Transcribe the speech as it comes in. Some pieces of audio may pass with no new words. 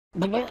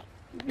Homer,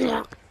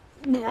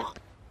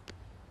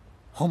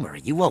 are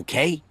you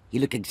okay? You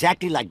look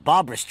exactly like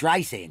Barbara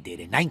Streisand did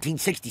in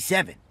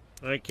 1967.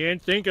 I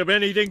can't think of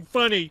anything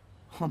funny.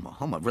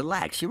 Homer,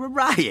 relax. You're a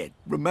riot.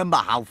 Remember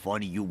how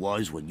funny you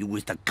was when you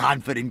was the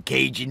confident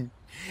Cajun?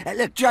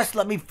 Look, just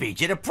let me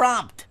feed you the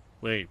prompt.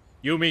 Wait,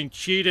 you mean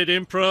cheat at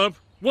improv?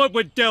 What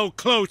would Del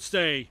Close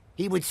say?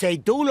 He would say,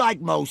 do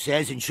like Mo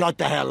says and shut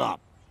the hell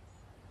up.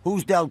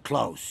 Who's Del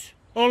Close?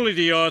 Only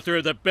the author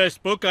of the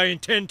best book I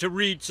intend to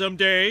read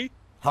someday.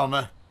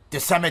 Homer, the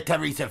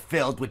cemeteries are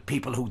filled with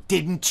people who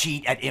didn't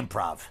cheat at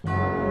improv.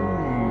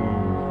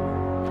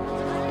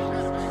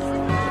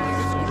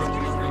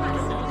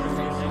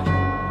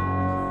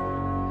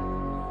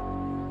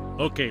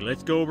 Okay,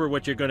 let's go over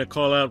what you're gonna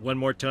call out one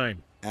more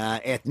time.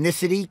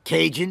 Ethnicity,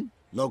 Cajun.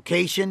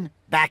 Location,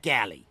 back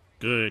alley.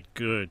 Good.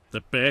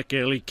 The back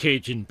alley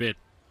Cajun bit.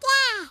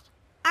 Dad,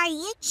 are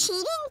you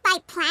cheating by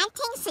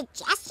planting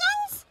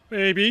suggestions?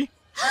 Maybe.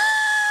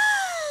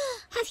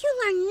 Have you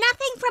learned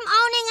nothing from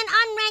owning an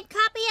unread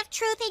copy of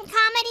Truth in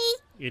Comedy?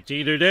 It's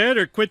either that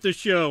or quit the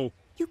show.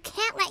 You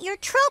can't let your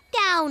troupe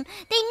down.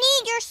 They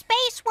need your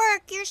space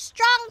work, your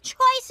strong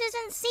choices,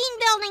 and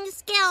scene-building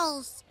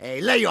skills.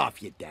 Hey, lay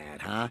off your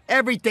dad, huh?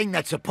 Everything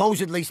that's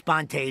supposedly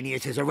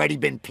spontaneous has already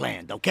been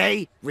planned,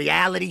 okay?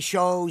 Reality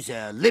shows,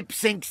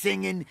 lip-sync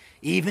singing,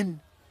 even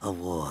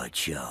award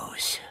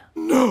shows.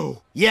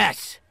 No!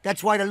 Yes,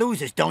 that's why the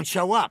losers don't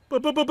show up.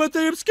 But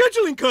they have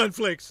scheduling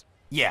conflicts.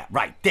 Yeah,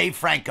 right. Dave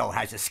Franco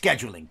has a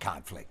scheduling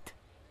conflict.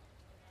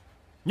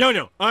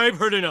 No, I've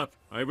heard enough.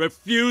 I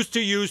refuse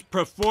to use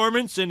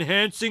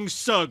performance-enhancing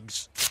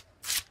sugs.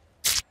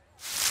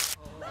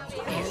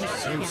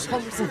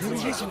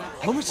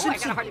 Homer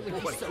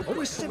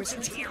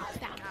Simpson's here.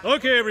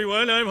 Okay,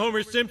 everyone, I'm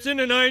Homer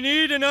Simpson, and I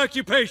need an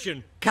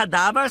occupation.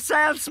 Cadaver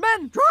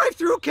salesman.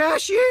 Drive-through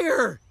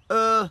cashier.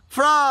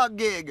 Frog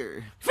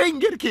gigger.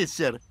 Finger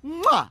kisser.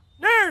 Mwah.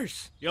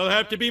 Nurse! You'll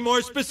have to be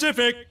more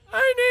specific.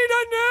 I need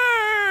a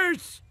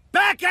nurse!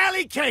 Back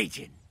alley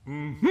Cajun.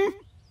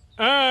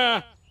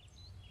 A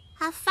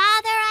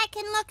father I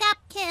can look up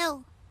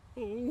to.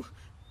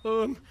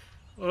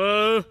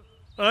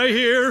 I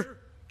hear.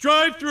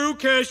 Drive-through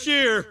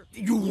cashier.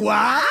 You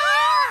what?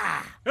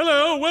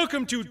 Hello,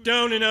 welcome to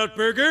Down and Out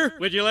Burger.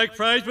 Would you like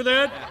fries with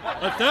that?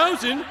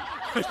 1,000?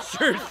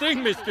 Sure thing,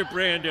 Mr.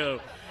 Brando.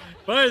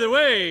 By the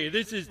way,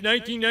 this is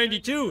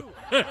 1992.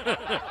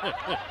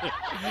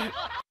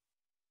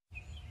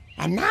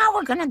 And now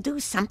we're gonna do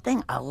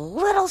something a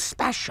little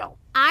special.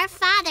 Our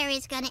father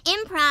is going to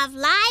improv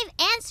live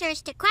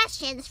answers to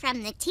questions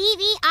from the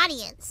TV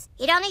audience.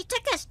 It only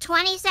took us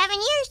 27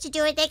 years to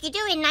do what they could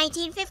do in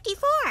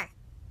 1954.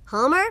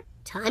 Homer,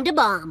 time to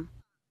bomb.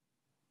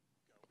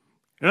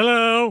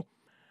 Hello.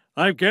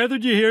 I've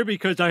gathered you here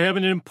because I have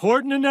an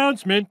important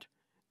announcement.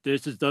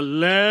 This is the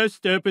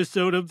last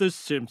episode of The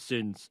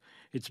Simpsons.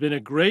 It's been a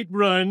great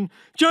run.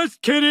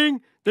 Just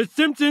kidding! The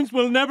Simpsons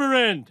will never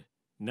end.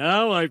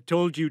 Now I've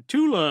told you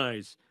 2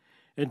 lies.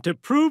 And to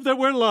prove that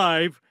we're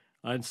live,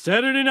 on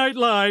Saturday Night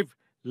Live,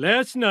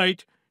 last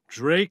night,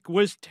 Drake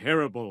was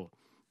terrible.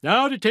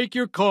 Now to take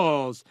your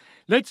calls.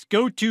 Let's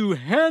go to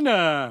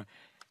Hannah.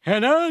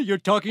 Hannah, you're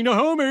talking to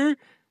Homer.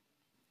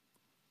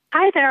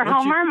 Hi there,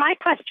 Homer.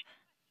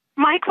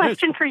 My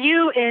question for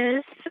you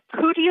is,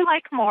 who do you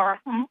like more,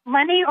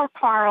 Lenny or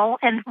Carl,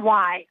 and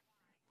why?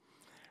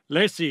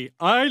 Let's see.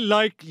 I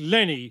like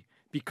Lenny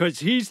because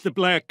he's the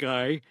black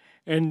guy.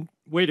 And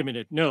wait a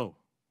minute, no.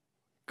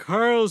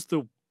 Carl's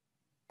the...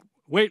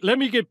 Wait, let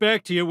me get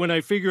back to you when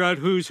I figure out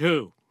who's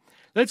who.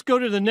 Let's go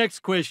to the next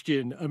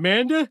question.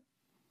 Amanda? I'm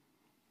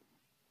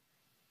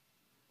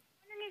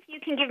wondering if you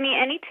can give me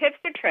any tips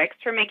or tricks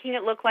for making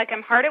it look like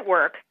I'm hard at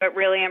work, but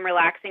really I'm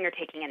relaxing or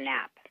taking a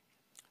nap.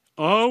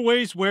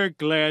 Always wear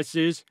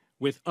glasses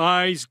with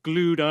eyes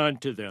glued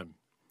onto them.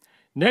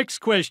 Next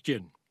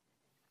question.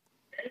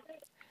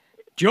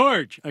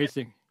 George, I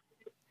think.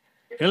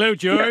 Hello,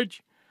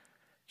 George.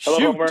 Hello,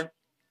 Shoot. Homer.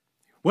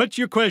 What's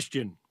your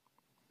question?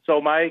 So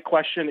my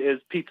question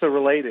is pizza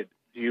related.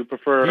 Do you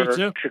prefer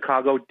Pizza?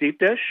 Chicago deep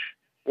dish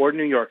or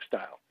New York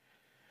style?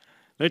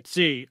 Let's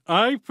see.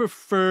 I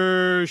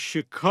prefer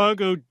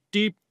Chicago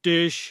deep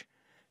dish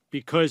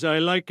because I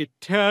like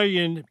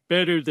Italian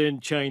better than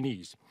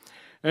Chinese.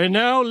 And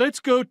now let's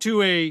go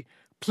to a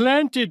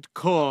planted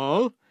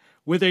call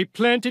with a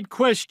planted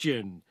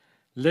question.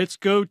 Let's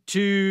go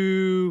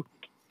to...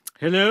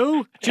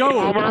 Hello? Joe. Hey,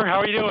 Homer,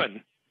 how are you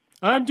doing?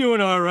 I'm doing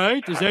all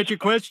right. Is that your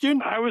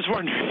question? I was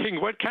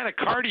wondering, what kind of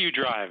car do you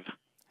drive?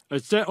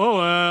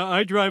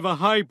 I drive a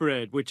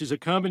hybrid, which is a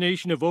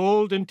combination of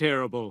old and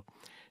terrible.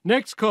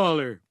 Next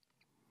caller.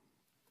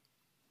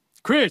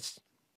 Chris.